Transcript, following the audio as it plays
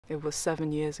It was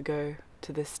 7 years ago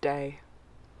to this day,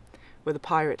 where the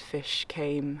pirate fish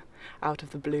came out of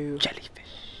the blue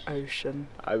jellyfish ocean.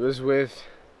 I was with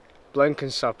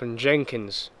Blenkinsop and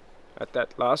Jenkins at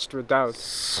that last redoubt.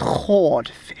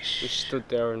 Swordfish. We stood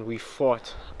there and we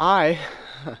fought. I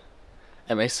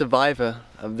am a survivor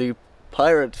of the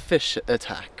pirate fish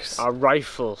attacks. Our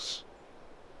rifles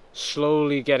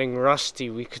slowly getting rusty.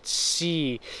 We could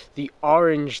see the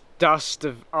orange dust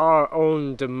of our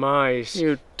own demise.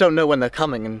 You don't know when they're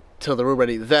coming until they're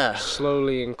already there.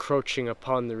 Slowly encroaching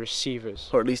upon the receivers.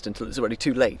 Or at least until it's already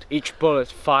too late. Each bullet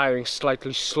firing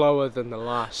slightly slower than the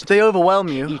last. If they overwhelm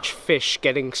you, Each fish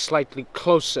getting slightly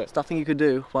closer. there's nothing you can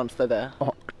do once they're there.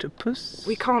 Octopus?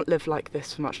 We can't live like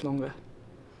this for much longer.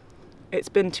 It's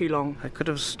been too long. I could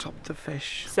have stopped the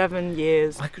fish. 7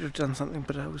 years. I could have done something,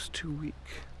 but I was too weak.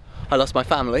 I lost my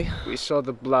family, We saw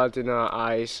the blood in our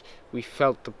eyes. We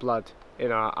felt the blood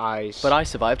in our eyes. but I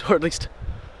survived, or at least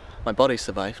my body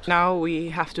survived. Now we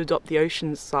have to adopt the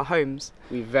oceans as our homes.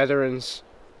 We veterans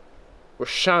were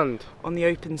shunned. On the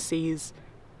open seas,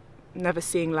 never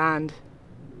seeing land.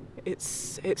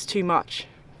 It's too much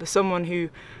for someone who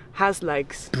has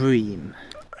legs. Bream.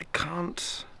 I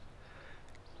can't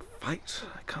fight.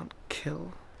 I can't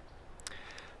kill.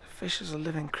 A fish is a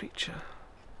living creature.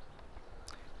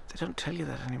 They don't tell you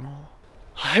that anymore.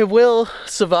 I will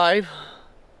survive.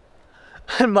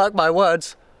 And mark my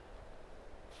words,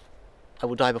 I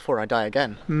will die before I die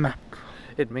again. Mac.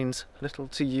 It means little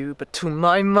to you, but to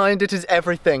my mind it is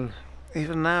everything.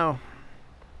 Even now,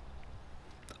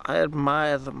 I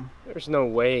admire them. There's no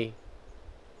way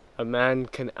a man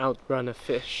can outrun a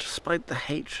fish. Despite the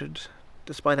hatred,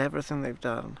 despite everything they've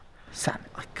done. Salmon.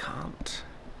 I can't.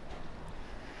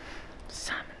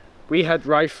 Salmon. We had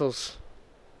rifles.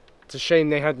 It's a shame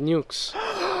they had nukes.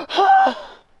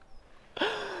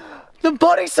 The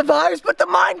body survives, but the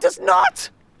mind does not!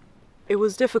 It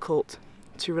was difficult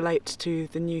to relate to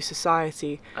the new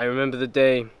society. I remember the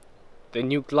day they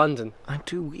nuked London. I'm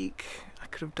too weak. I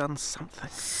could have done something.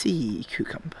 Sea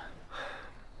cucumber.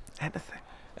 Anything.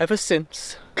 Ever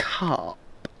since Carp.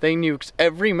 they nuked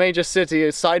every major city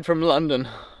aside from London,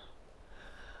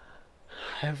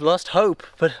 I have lost hope,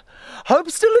 but hope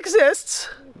still exists.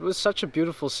 It was such a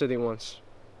beautiful city once.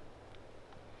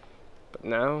 But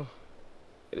now,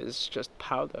 it is just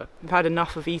powder. We've had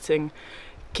enough of eating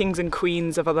kings and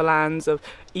queens of other lands, of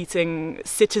eating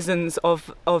citizens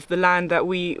of the land that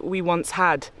we once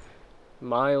had.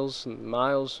 Miles and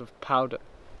miles of powder.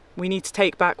 We need to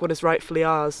take back what is rightfully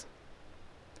ours.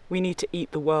 We need to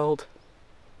eat the world.